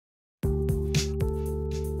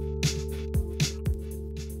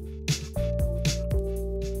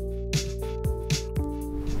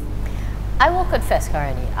I will confess,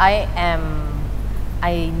 Karani,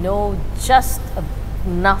 I know just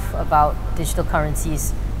enough about digital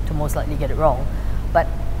currencies to most likely get it wrong, but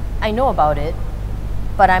I know about it,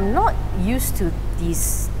 but I'm not used to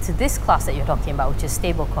this class that you're talking about, which is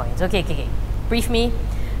stablecoins. Okay. Brief me,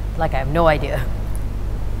 like I have no idea.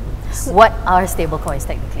 What are stablecoins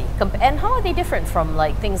technically? And how are they different from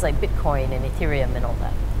like things like Bitcoin and Ethereum and all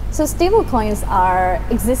that? So stablecoins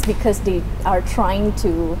exist because they are trying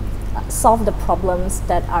to solve the problems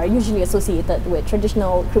that are usually associated with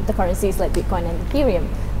traditional cryptocurrencies like Bitcoin and Ethereum.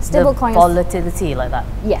 Stablecoins, the volatility like that.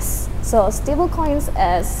 Yes. So stablecoins,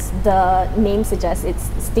 as the name suggests, it's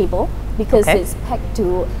stable because it's pegged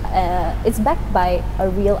to it's backed by a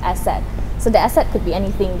real asset. So the asset could be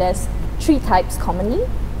anything. There's three types commonly.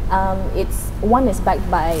 One is backed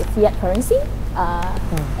by fiat currency,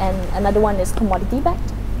 and another one is commodity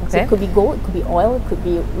backed. So it could be gold, it could be oil, it could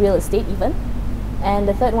be real estate even. And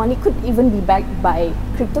the third one, it could even be backed by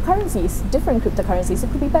cryptocurrencies, different cryptocurrencies.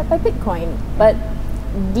 It could be backed by Bitcoin, but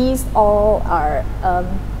these all are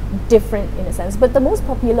different in a sense. But the most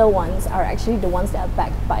popular ones are actually the ones that are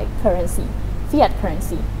backed by currency, fiat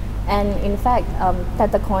currency. And in fact,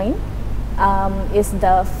 Tether coin is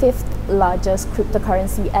the 5th largest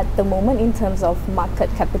cryptocurrency at the moment in terms of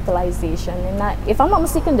market capitalization. And if I'm not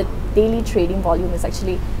mistaken, the daily trading volume is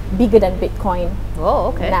actually bigger than Bitcoin.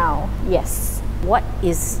 Oh, okay. Now, yes. What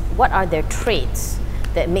are their traits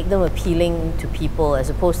that make them appealing to people as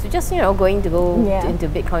opposed to just going into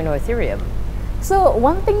Bitcoin or Ethereum? So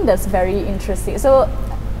one thing that's very interesting. So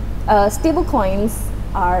stable coins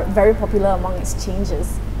are very popular among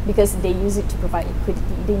exchanges because they use it to provide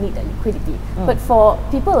liquidity. They need that liquidity. But for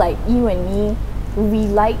people like you and me, we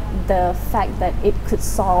like the fact that it could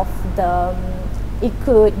solve it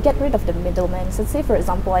could get rid of the middlemen. So say for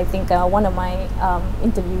example, I think one of my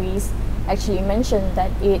interviewees actually mentioned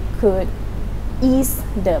that it could ease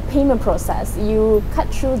the payment process. You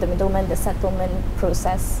cut through the middleman, the settlement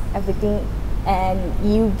process, everything, and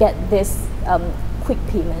you get this quick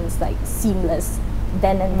payments, like seamless,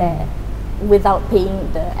 then and there, without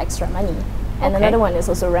paying the extra money. And another one is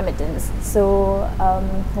also remittance. So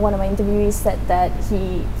one of my interviewees said that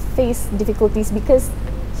he faced difficulties because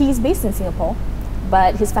he's based in Singapore,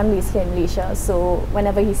 but his family is here in Malaysia. So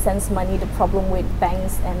whenever he sends money, the problem with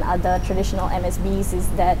banks and other traditional MSBs is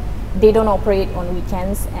that they don't operate on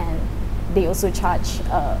weekends and they also charge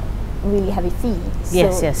a really heavy fee.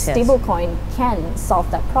 Yes. Stablecoin can solve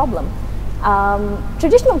that problem.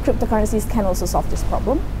 Traditional cryptocurrencies can also solve this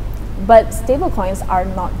problem, but stablecoins are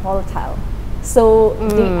not volatile. So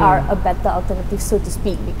they are a better alternative, so to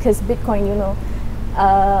speak, because Bitcoin,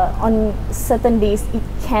 on certain days it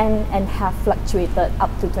can and have fluctuated up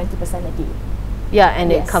to 20% a day. Yeah,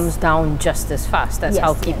 and it comes down just as fast. That's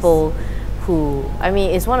how people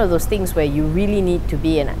it's one of those things where you really need to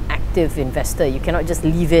be an active investor. You cannot just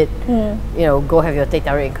leave it, go have your teh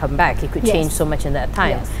tarik and come back. It could change so much in that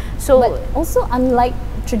time. But also, unlike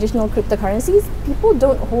traditional cryptocurrencies, people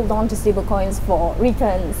don't hold on to stablecoins for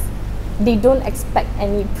returns. They don't expect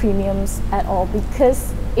any premiums at all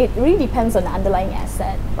because it really depends on the underlying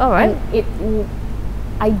asset. All right. And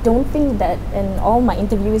I don't think that, in all my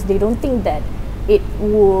interviews, they don't think that it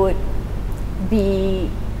would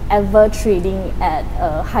be ever trading at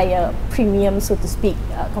a higher premium, so to speak,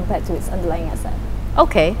 compared to its underlying asset.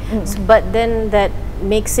 Okay, but then that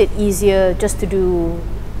makes it easier just to do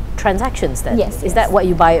transactions then? Is that what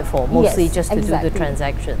you buy it for? Mostly just to do the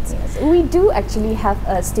transactions? Yes. We do actually have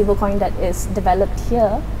a stablecoin that is developed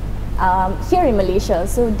here in Malaysia.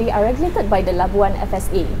 So they are regulated by the Labuan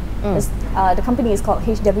FSA. The company is called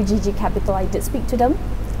HWGG Capital. I did speak to them.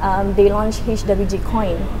 They launched HWG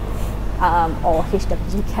Coin or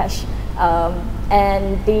HWG Cash.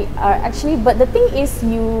 And they are actually, but the thing is,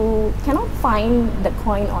 you cannot find the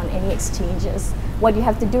coin on any exchanges. What you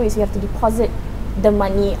have to do is you have to deposit the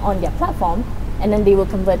money on their platform, and then they will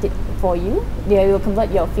convert it for you. They will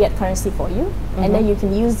convert your fiat currency for you, and then you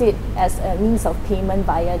can use it as a means of payment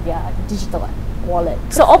via their digital wallet.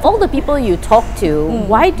 So of all the people you talk to,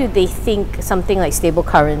 why do they think something like stable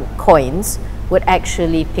current coins would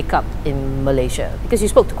actually pick up in Malaysia? Because you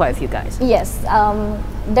spoke to quite a few guys. Yes,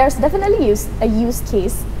 there's definitely a use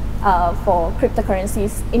case for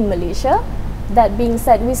cryptocurrencies in Malaysia. That being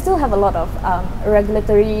said, we still have a lot of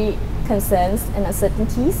regulatory concerns and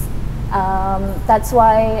uncertainties. That's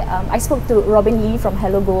why I spoke to Robin Lee from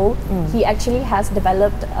Hello Gold. He actually has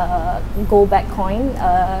developed a gold-backed coin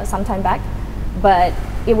some time back, but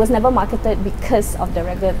it was never marketed because of the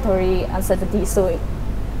regulatory uncertainty. So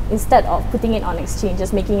instead of putting it on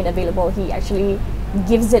exchanges, making it available, he actually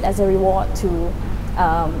gives it as a reward to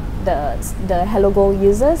the Hello Gold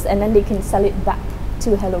users, and then they can sell it back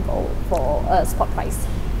to Hello Gold for a spot price.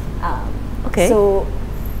 Okay. So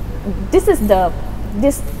this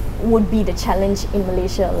would be the challenge in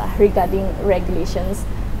Malaysia regarding regulations.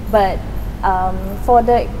 But for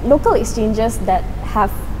the local exchanges that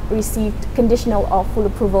have received conditional or full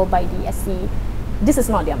approval by the SC, this is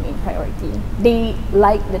not their main priority. They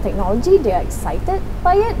like the technology, they are excited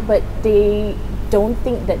by it, but they don't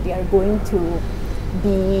think that they are going to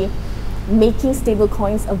be making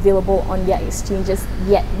stablecoins available on their exchanges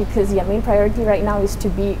yet, because their main priority right now is to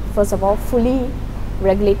be, first of all, fully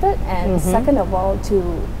regulated, and second of all,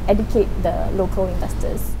 to educate the local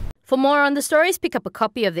investors. For more on the stories, pick up a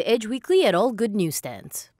copy of The Edge Weekly at all good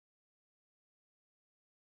newsstands.